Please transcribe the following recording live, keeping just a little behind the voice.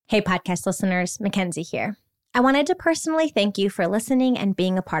Hey, podcast listeners, Mickenzie here. I wanted to personally thank you for listening and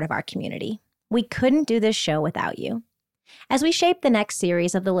being a part of our community. We couldn't do this show without you. As we shape the next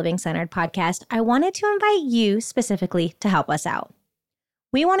series of the Living Centered podcast, I wanted to invite you specifically to help us out.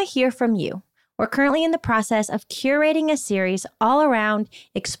 We want to hear from you. We're currently in the process of curating a series all around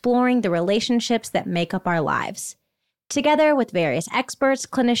exploring the relationships that make up our lives. Together with various experts,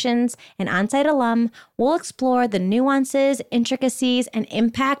 clinicians, and on-site alum, we'll explore the nuances, intricacies, and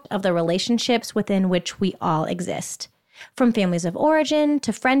impact of the relationships within which we all exist. From families of origin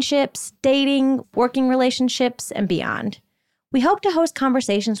to friendships, dating, working relationships, and beyond. We hope to host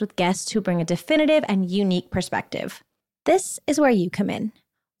conversations with guests who bring a definitive and unique perspective. This is where you come in.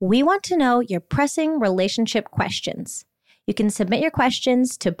 We want to know your pressing relationship questions. You can submit your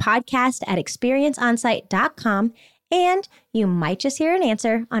questions to podcast@experienceonsite.com, and you might just hear an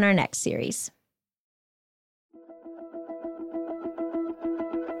answer on our next series.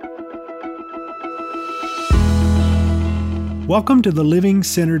 Welcome to the Living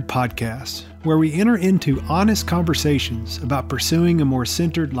Centered Podcast, where we enter into honest conversations about pursuing a more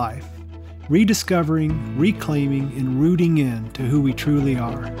centered life, rediscovering, reclaiming, and rooting in to who we truly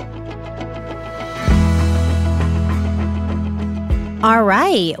are. All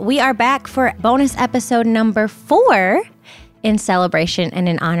right, we are back for bonus episode number 4 in celebration and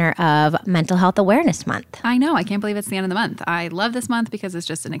in honor of Mental Health Awareness Month. I know. I can't believe it's the end of the month. I love this month because it's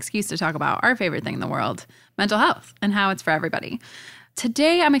just an excuse to talk about our favorite thing in the world, mental health, and how it's for everybody.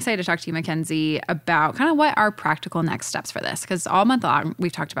 Today, I'm excited to talk to you, Mickenzie, about kind of what are practical next steps for this. Because all month long,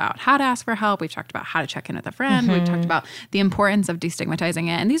 we've talked about how to ask for help. We've talked about how to check in with a friend. We've talked about the importance of destigmatizing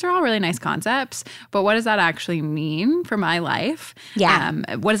it. And these are all really nice concepts. But what does that actually mean for my life? Yeah.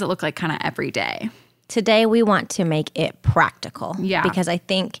 What does it look like kind of every day? Today, we want to make it practical. Yeah. Because I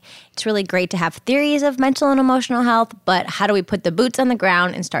think it's really great to have theories of mental and emotional health, but how do we put the boots on the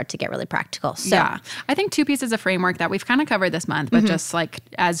ground and start to get really practical? So, yeah. I think 2 pieces of framework that we've kind of covered this month, but just like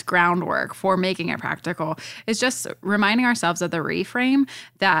as groundwork for making it practical, is just reminding ourselves of the reframe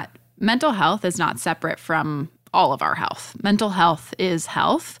that mental health is not separate from all of our health. Mental health is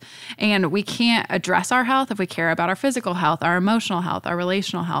health, and we can't address our health if we care about our physical health, our emotional health, our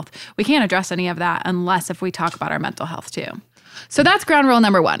relational health. We can't address any of that unless if we talk about our mental health too. So that's ground rule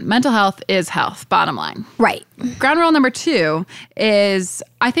number 1. Mental health is health, bottom line. Right. Ground rule number 2 is,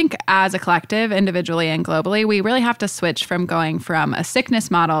 I think as a collective, individually and globally, we really have to switch from going from a sickness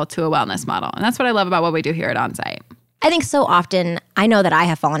model to a wellness model. And that's what I love about what we do here at Onsite. I think so often, I know that I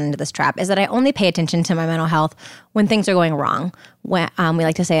have fallen into this trap, is that I only pay attention to my mental health when things are going wrong. When we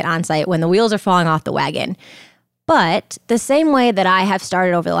like to say it on site, when the wheels are falling off the wagon. But the same way that I have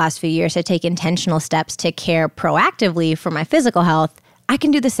started over the last few years to take intentional steps to care proactively for my physical health, I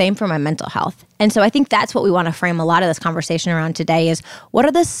can do the same for my mental health. And so I think that's what we want to frame a lot of this conversation around today is what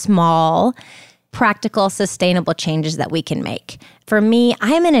are the small, practical, sustainable changes that we can make? For me,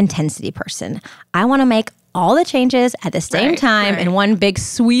 I am an intensity person. I want to make all the changes at the same time in one big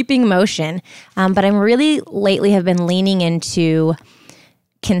sweeping motion. But I'm really lately have been leaning into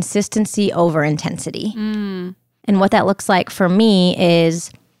consistency over intensity. And what that looks like for me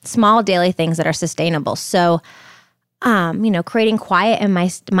is small daily things that are sustainable. So, creating quiet in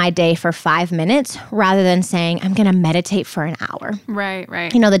my day for 5 minutes rather than saying I'm going to meditate for an hour. Right.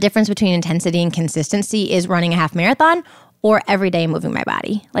 The difference between intensity and consistency is running a half marathon or every day moving my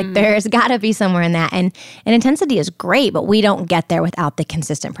body. Like there's got to be somewhere in that. And intensity is great, but we don't get there without the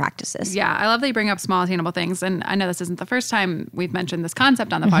consistent practices. Yeah, I love that you bring up small attainable things. And I know this isn't the first time we've mentioned this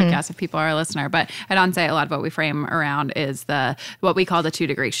concept on the podcast if people are a listener, but at Onsite, a lot of what we frame around is what we call the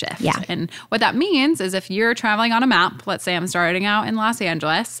 2-degree shift. Yeah. And what that means is if you're traveling on a map, let's say I'm starting out in Los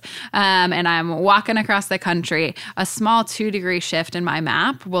Angeles and I'm walking across the country, a small 2-degree shift in my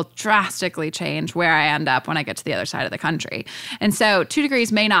map will drastically change where I end up when I get to the other side of the country. And so 2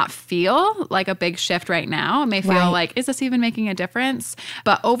 degrees may not feel like a big shift right now. It may feel like, is this even making a difference?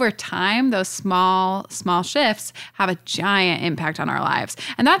 But over time, those small shifts have a giant impact on our lives.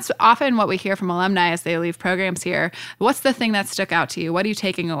 And that's often what we hear from alumni as they leave programs here. What's the thing that stuck out to you? What are you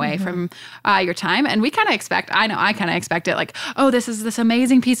taking away from your time? And we kind of expect, I know I kind of expect it like, oh, this is this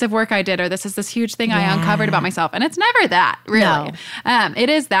amazing piece of work I did, or this is this huge thing I uncovered about myself. And it's never that, really. No. It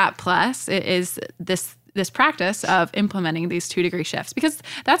is that plus it is this practice of implementing these 2-degree shifts, because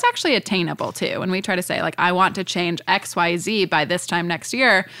that's actually attainable too. When we try to say like, I want to change X, Y, Z by this time next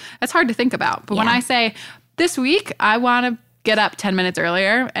year, that's hard to think about. But when I say this week, I want to get up 10 minutes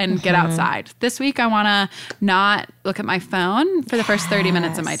earlier and get outside. This week, I want to not look at my phone for the first 30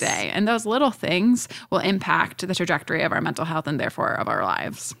 minutes of my day. And those little things will impact the trajectory of our mental health and therefore of our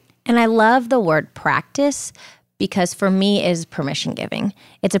lives. And I love the word practice because for me is permission giving.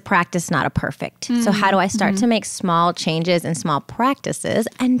 It's a practice, not a perfect. So how do I start to make small changes and small practices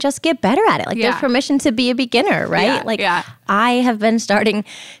and just get better at it? Like there's permission to be a beginner, right? I have been starting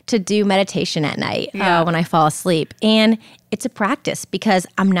to do meditation at night when I fall asleep. And it's a practice because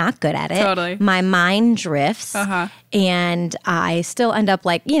I'm not good at it. Totally. My mind drifts and I still end up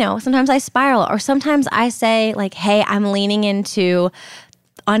like, sometimes I spiral or sometimes I say like, hey, I'm leaning into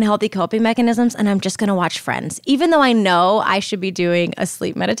unhealthy coping mechanisms and I'm just going to watch Friends, even though I know I should be doing a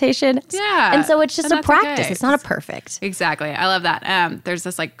sleep meditation. Yeah. And so it's just a practice. Okay. It's not a perfect. Exactly. I love that. There's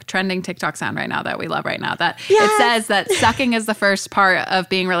this like trending TikTok sound right now that we love right now that it says that sucking is the first part of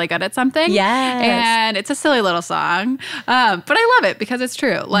being really good at something. Yes. And it's a silly little song. But I love it because it's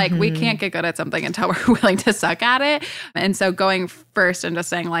true. Like we can't get good at something until we're willing to suck at it. And so going first and just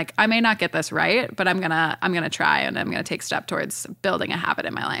saying like, I may not get this right, but I'm gonna try and I'm gonna take a step towards building a habit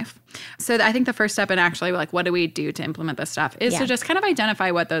in my life. So I think the first step in actually like what do we do to implement this stuff is to just kind of identify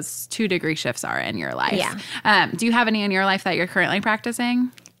what those 2-degree shifts are in your life. Yeah. Do you have any in your life that you're currently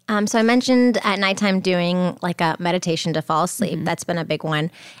practicing? So I mentioned at nighttime doing like a meditation to fall asleep. That's been a big one.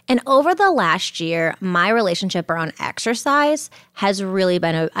 And over the last year, my relationship around exercise has really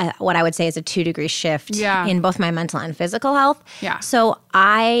been what I would say is a 2-degree shift in both my mental and physical health. Yeah. So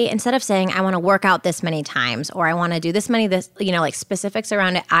instead of saying I want to work out this many times or I want to do this, like specifics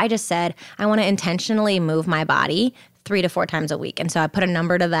around it, I just said I want to intentionally move my body 3 to 4 times a week. And so I put a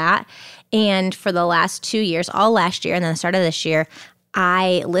number to that. And for the last 2 years, all last year and then the start of this year,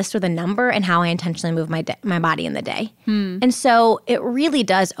 I list with a number and how I intentionally move my body in the day. And so it really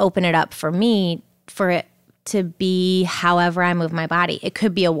does open it up for me for it to be however I move my body. It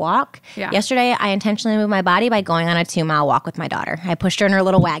could be a walk. Yeah. Yesterday, I intentionally moved my body by going on a 2-mile walk with my daughter. I pushed her in her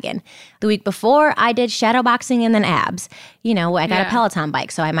little wagon. The week before, I did shadow boxing and then abs. I got a Peloton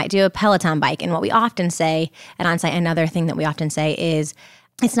bike, so I might do a Peloton bike. And what we often say at Onsite, another thing that we often say is,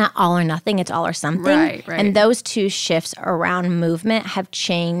 it's not all or nothing, it's all or something. Right. And those 2 shifts around movement have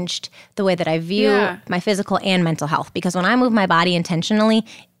changed the way that I view my physical and mental health. Because when I move my body intentionally,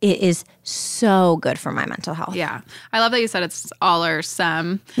 it is so good for my mental health. Yeah. I love that you said it's all or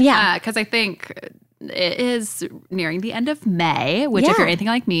some. Yeah. Because I think it is nearing the end of May, which if you're anything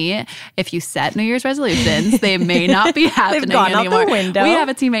like me, if you set New Year's resolutions, they may not be happening They've gone anymore. out the window. We have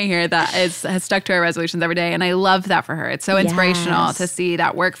a teammate here that has stuck to her resolutions every day, and I love that for her. It's so inspirational to see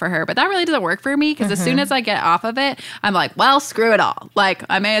that work for her. But that really doesn't work for me because as soon as I get off of it, I'm like, well, screw it all. Like,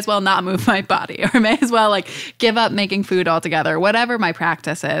 I may as well not move my body or may as well like give up making food altogether, whatever my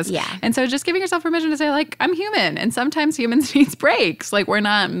practice is. Yeah. And so just giving yourself permission to say like, I'm human. And sometimes humans need breaks. Like we're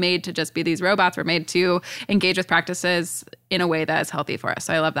not made to just be these robots. We're made to engage with practices in a way that is healthy for us.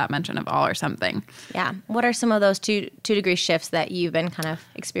 So I love that mention of all or something. Yeah. What are some of those 2-degree shifts that you've been kind of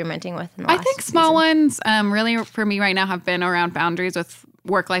experimenting with in the last I think small ones really for me right now have been around boundaries with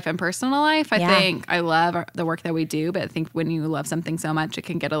work life and personal life. I think I love the work that we do, but I think when you love something so much, it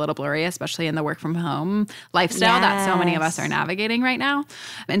can get a little blurry, especially in the work from home lifestyle that so many of us are navigating right now.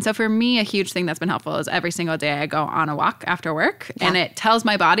 And so for me, a huge thing that's been helpful is every single day I go on a walk after work and it tells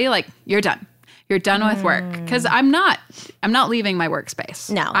my body like, you're done. You're done with work because I'm not leaving my workspace.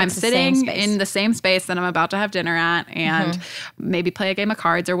 No, I'm sitting in the same space that I'm about to have dinner at and maybe play a game of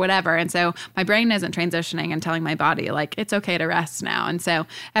cards or whatever. And so my brain isn't transitioning and telling my body like it's okay to rest now. And so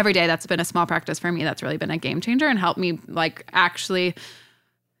every day that's been a small practice for me that's really been a game changer and helped me like actually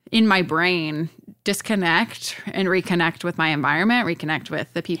in my brain disconnect and reconnect with my environment, reconnect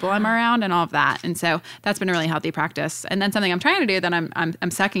with the people I'm around and all of that. And so that's been a really healthy practice. And then something I'm trying to do that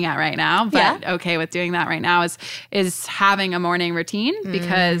I'm sucking at right now, but okay with doing that right now is having a morning routine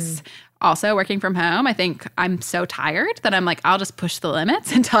because also working from home, I think I'm so tired that I'm like, I'll just push the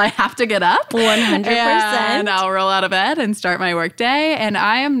limits until I have to get up. 100%. And I'll roll out of bed and start my work day. And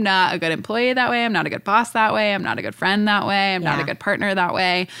I am not a good employee that way. I'm not a good boss that way. I'm not a good friend that way. I'm not a good partner that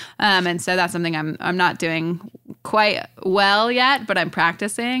way. And so that's something I'm not doing quite well yet, but I'm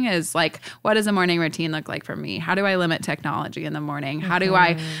practicing is like, what does a morning routine look like for me? How do I limit technology in the morning? How do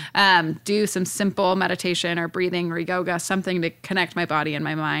I do some simple meditation or breathing or yoga, something to connect my body and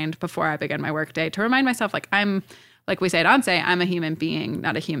my mind before I begin my workday to remind myself like we say at Onsite, I'm a human being,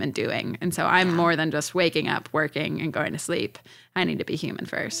 not a human doing. And so I'm more than just waking up, working, and going to sleep. I need to be human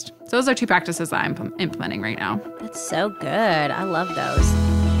first. So those are 2 practices that I'm implementing right now. That's so good. I love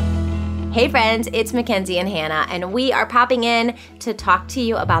those. Hey friends, it's Mickenzie and Hannah, and we are popping in to talk to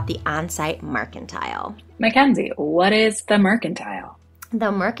you about the Onsite Mercantile. Mickenzie, what is the Mercantile? The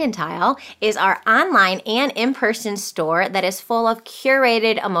Mercantile is our online and in-person store that is full of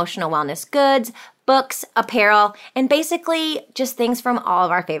curated emotional wellness goods, books, apparel, and basically just things from all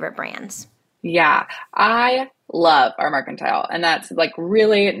of our favorite brands. Yeah, I love our Mercantile. And that's like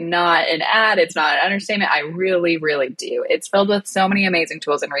really not an ad. It's not an understatement. I really, really do. It's filled with so many amazing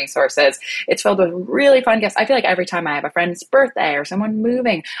tools and resources. It's filled with really fun gifts. I feel like every time I have a friend's birthday or someone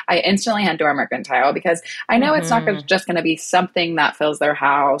moving, I instantly head to our Mercantile because I know it's not just going to be something that fills their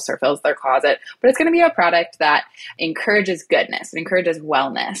house or fills their closet, but it's going to be a product that encourages goodness and encourages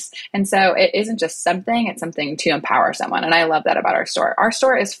wellness. And so it isn't just something, it's something to empower someone. And I love that about our store. Our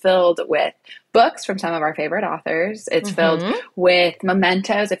store is filled with books from some of our favorite authors. It's filled with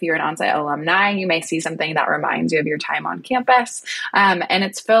mementos. If you're an on-site alumni, you may see something that reminds you of your time on campus. And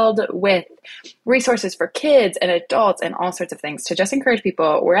it's filled with resources for kids and adults and all sorts of things to just encourage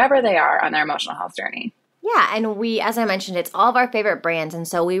people wherever they are on their emotional health journey. Yeah, and we, as I mentioned, it's all of our favorite brands, and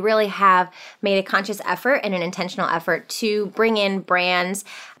so we really have made a conscious effort and an intentional effort to bring in brands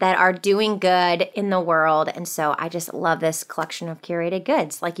that are doing good in the world, and so I just love this collection of curated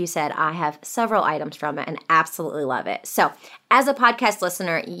goods. Like you said, I have several items from it and absolutely love it. So as a podcast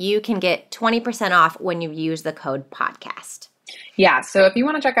listener, you can get 20% off when you use the code podcast. Yeah, so if you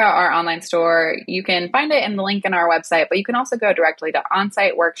want to check out our online store, you can find it in the link in our website, but you can also go directly to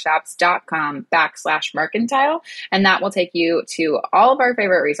onsiteworkshops.com/mercantile, and that will take you to all of our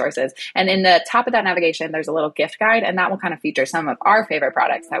favorite resources. And in the top of that navigation, there's a little gift guide, and that will kind of feature some of our favorite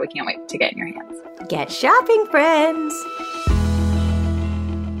products that we can't wait to get in your hands. Get shopping, friends!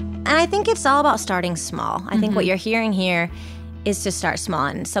 And I think it's all about starting small. I think what you're hearing here is to start small.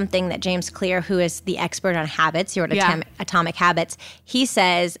 And something that James Clear, who is the expert on habits, he wrote Atomic Habits, he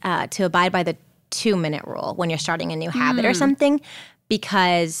says to abide by the 2-minute rule when you're starting a new habit or something,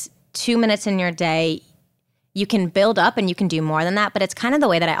 because 2 minutes in your day, you can build up and you can do more than that, but it's kind of the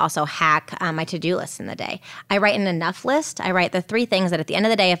way that I also hack my to-do list in the day. I write an enough list. I write the 3 things that at the end of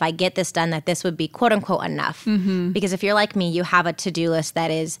the day, if I get this done, that this would be quote unquote enough. Because if you're like me, you have a to-do list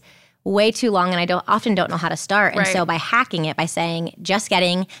that is way too long, and I often don't know how to start. And so by hacking it, by saying just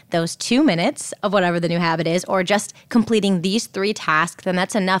getting those 2 minutes of whatever the new habit is, or just completing these 3 tasks, then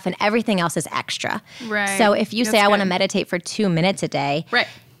that's enough, and everything else is extra. So if you say, I want to meditate for 2 minutes a day,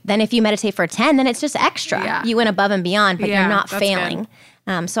 then if you meditate for 10, then it's just extra. You went above and beyond, but you're not failing.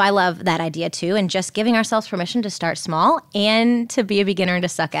 So I love that idea too, and just giving ourselves permission to start small and to be a beginner and to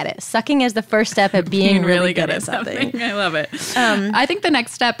suck at it. Sucking is the first step at being really good at something. I love it. I think the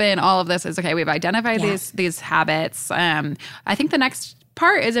next step in all of this is, okay, we've identified these habits. I think the next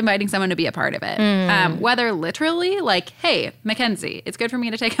part is inviting someone to be a part of it. Whether literally like, hey, Mickenzie, it's good for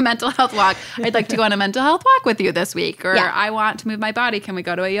me to take a mental health walk. I'd like to go on a mental health walk with you this week. Or I want to move my body. Can we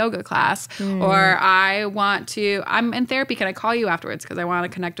go to a yoga class? Or I'm in therapy. Can I call you afterwards? Because I want to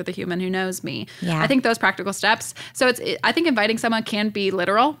connect with a human who knows me. I think those practical steps. So I think inviting someone can be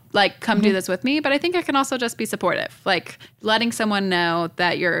literal, like come do this with me. But I think it can also just be supportive, like letting someone know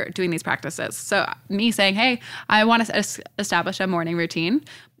that you're doing these practices. So me saying, hey, I want to establish a morning routine.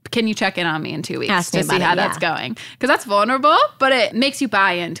 Can you check in on me in 2 weeks to see how that's going? Because that's vulnerable, but it makes you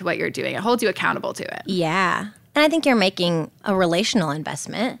buy into what you're doing. It holds you accountable to it. Yeah. And I think you're making a relational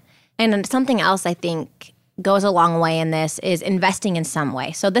investment. And something else I think goes a long way in this is investing in some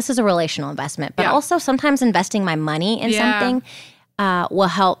way. So this is a relational investment, but also sometimes investing my money in something will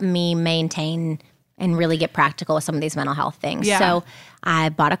help me maintain and really get practical with some of these mental health things. So I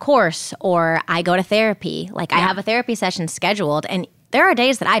bought a course, or I go to therapy. Like I have a therapy session scheduled, and there are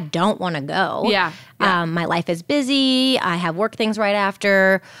days that I don't want to go. My life is busy. I have work things right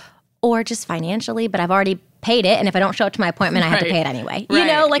after, or just financially, but I've already paid it. And if I don't show up to my appointment, I have to pay it anyway. You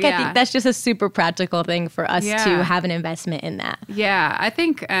know, like I think that's just a super practical thing for us to have an investment in that. Yeah, I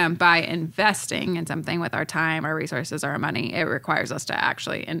think by investing in something with our time, our resources, our money, it requires us to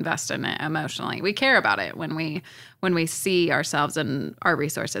actually invest in it emotionally. We care about it when we see ourselves and our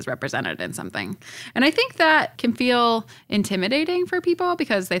resources represented in something. And I think that can feel intimidating for people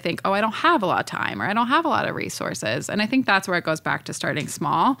because they think, oh, I don't have a lot of time, or I don't have a lot of resources. And I think that's where it goes back to starting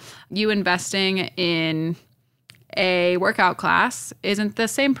small. You investing in a workout class isn't the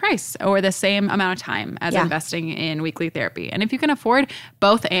same price or the same amount of time as investing in weekly therapy. And if you can afford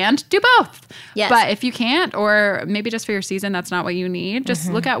both, and do both. But if you can't, or maybe just for your season, that's not what you need,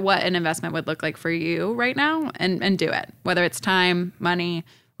 just look at what an investment would look like for you right now and do it. Whether it's time, money,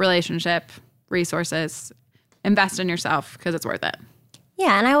 relationship, resources, invest in yourself because it's worth it.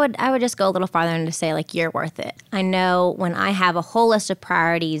 Yeah, and I would just go a little farther and to say, like, you're worth it. I know when I have a whole list of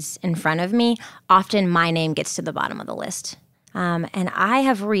priorities in front of me, often my name gets to the bottom of the list. And I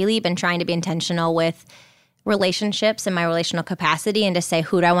have really been trying to be intentional with relationships and my relational capacity, and to say,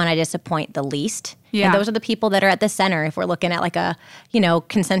 who do I want to disappoint the least? And those are the people that are at the center. If we're looking at like a,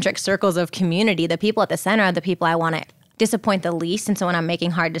 concentric circles of community, the people at the center are the people I want to disappoint the least. And so when I'm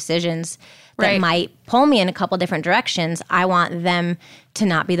making hard decisions that might pull me in a couple different directions, I want them to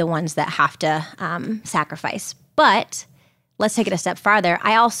not be the ones that have to sacrifice. But let's take it a step farther.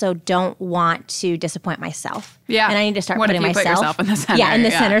 I also don't want to disappoint myself. Yeah. And I need to start putting myself put yourself in the center? Yeah, in the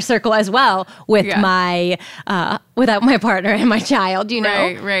center circle as well with my, without my partner and my child, you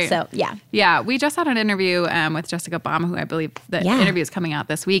know? Right. So, yeah. Yeah, we just had an interview with Jessica Baum, who I believe the interview is coming out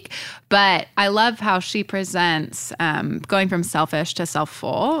this week. But I love how she presents going from selfish to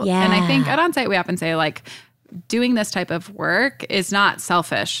self-full. Yeah. And I think at Onsite, we often say, like, doing this type of work is not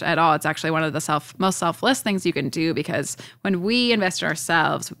selfish at all. It's actually one of the most selfless things you can do, because when we invest in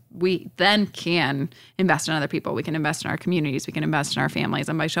ourselves, we then can invest in other people. We can invest in our communities. We can invest in our families.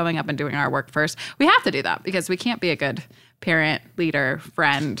 And by showing up and doing our work first, we have to do that, because we can't be a good parent, leader,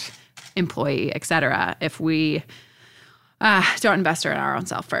 friend, employee, et cetera, if we don't invest in our own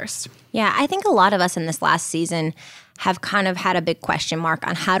self first. Yeah, I think a lot of us in this last season have kind of had a big question mark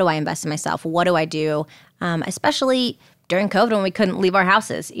on how do I invest in myself? What do I do? Especially during COVID when we couldn't leave our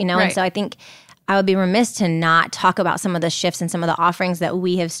houses, you know? And so I think I would be remiss to not talk about some of the shifts and some of the offerings that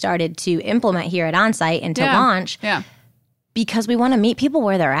we have started to implement here at Onsite and to launch. Yeah. Because we want to meet people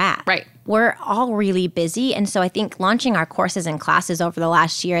where they're at. Right. We're all really busy. And so I think launching our courses and classes over the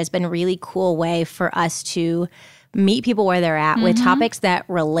last year has been a really cool way for us to meet people where they're at with topics that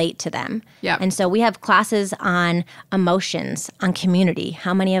relate to them. Yeah. And so we have classes on emotions, on community.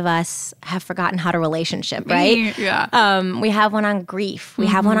 How many of us have forgotten how to relationship, right? Yeah. We have one on grief. We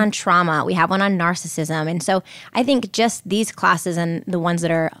have one on trauma. We have one on narcissism. And so I think just these classes and the ones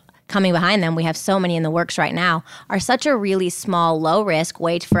that are coming behind them, we have so many in the works right now, are such a really small, low-risk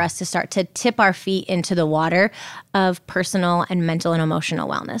way for us to start to tip our feet into the water of personal and mental and emotional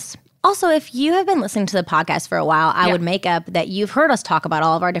wellness. Also, if you have been listening to the podcast for a while, I would make up that you've heard us talk about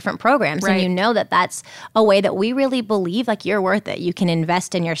all of our different programs. And you know that that's a way that we really believe like you're worth it. You can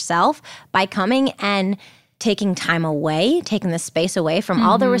invest in yourself by coming and taking time away, taking the space away from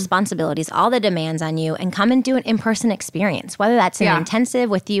all the responsibilities, all the demands on you, and come and do an in-person experience, whether that's an intensive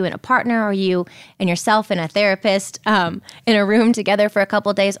with you and a partner, or you and yourself and a therapist in a room together for a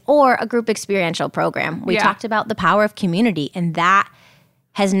couple of days, or a group experiential program. We talked about the power of community, and that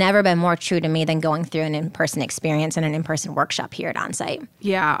has never been more true to me than going through an in-person experience and an in-person workshop here at Onsite.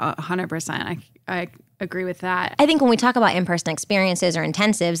 Yeah, 100%. I agree with that. I think when we talk about in-person experiences or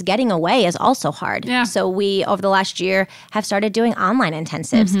intensives, getting away is also hard. Yeah. So we, over the last year, have started doing online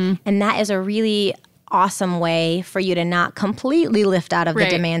intensives. And that is a really awesome way for you to not completely lift out of the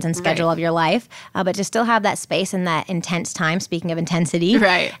demands and schedule of your life, but to still have that space and that intense time, speaking of intensity,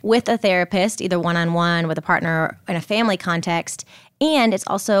 with a therapist, either one-on-one, with a partner, or in a family context. And it's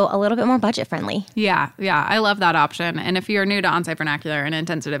also a little bit more budget friendly. Yeah. I love that option. And if you're new to Onsite Vernacular, an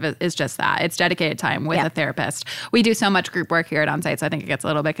intensive is just that. It's dedicated time with a therapist. We do so much group work here at Onsite, so I think it gets a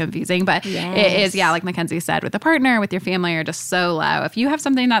little bit confusing. But it is, like Mickenzie said, with a partner, with your family, or just so low. If you have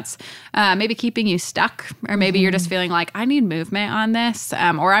something that's maybe keeping you stuck, or maybe you're just feeling like, I need movement on this,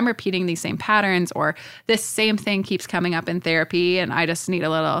 or I'm repeating these same patterns, or this same thing keeps coming up in therapy, and I just need a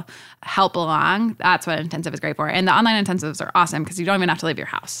little help along, that's what intensive is great for. And the online intensives are awesome because you don't even have to leave your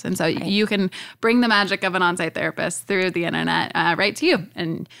house. And so you can bring the magic of an Onsite therapist through the internet right to you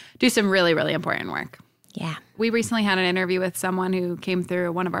and do some really, really important work. Yeah. We recently had an interview with someone who came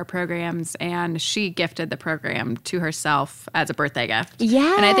through one of our programs, and she gifted the program to herself as a birthday gift.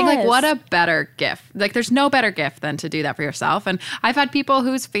 Yes. And I think, like, what a better gift. Like, there's no better gift than to do that for yourself. And I've had people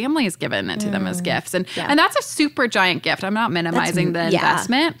whose family has given it to them as gifts. And that's a super giant gift. I'm not minimizing the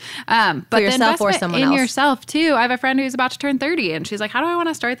investment. But for yourself the or investment someone in else. Yourself, too. I have a friend who's about to turn 30, and she's like, how do I want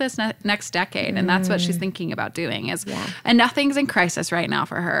to start this next decade? And that's what she's thinking about doing. And nothing's in crisis right now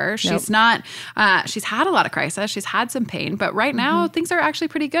for her. She's not, she's had a lot of crisis. She's had some pain, but right now things are actually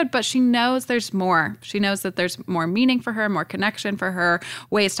pretty good. But she knows there's more. She knows that there's more meaning for her, more connection for her,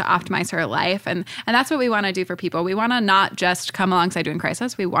 ways to optimize her life. And that's what we want to do for people. We want to not just come alongside you in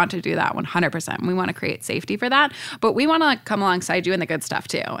crisis. We want to do that 100%. We want to create safety for that, but we want to come alongside you in the good stuff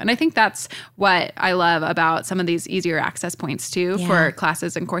too. And I think that's what I love about some of these easier access points too for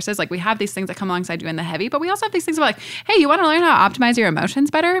classes and courses. Like, we have these things that come alongside you in the heavy, but we also have these things where, like, hey, you want to learn how to optimize your emotions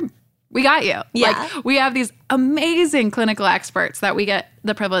better? We got you. Yeah. Like, we have these amazing clinical experts that we get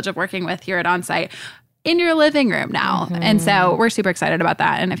the privilege of working with here at Onsite in your living room now. And so we're super excited about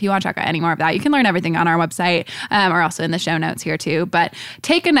that. And if you want to check out any more of that, you can learn everything on our website, or also in the show notes here too. But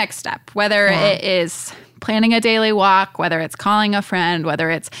take a next step, whether it is planning a daily walk, whether it's calling a friend, whether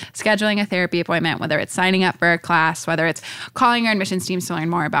it's scheduling a therapy appointment, whether it's signing up for a class, whether it's calling your admissions teams to learn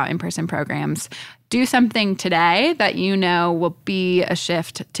more about in-person programs. Do something today that you know will be a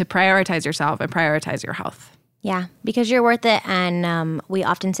shift to prioritize yourself and prioritize your health. Yeah, because you're worth it. And we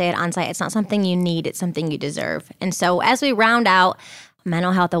often say at Onsite, it's not something you need, it's something you deserve. And so as we round out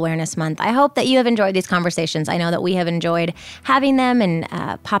Mental Health Awareness Month, I hope that you have enjoyed these conversations. I know that we have enjoyed having them and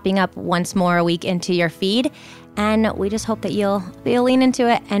popping up once more a week into your feed. And we just hope that you'll lean into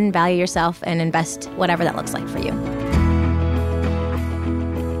it and value yourself and invest whatever that looks like for you.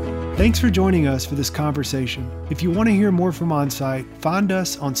 Thanks for joining us for this conversation. If you want to hear more from Onsite, find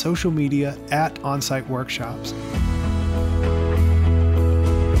us on social media at Onsite Workshops.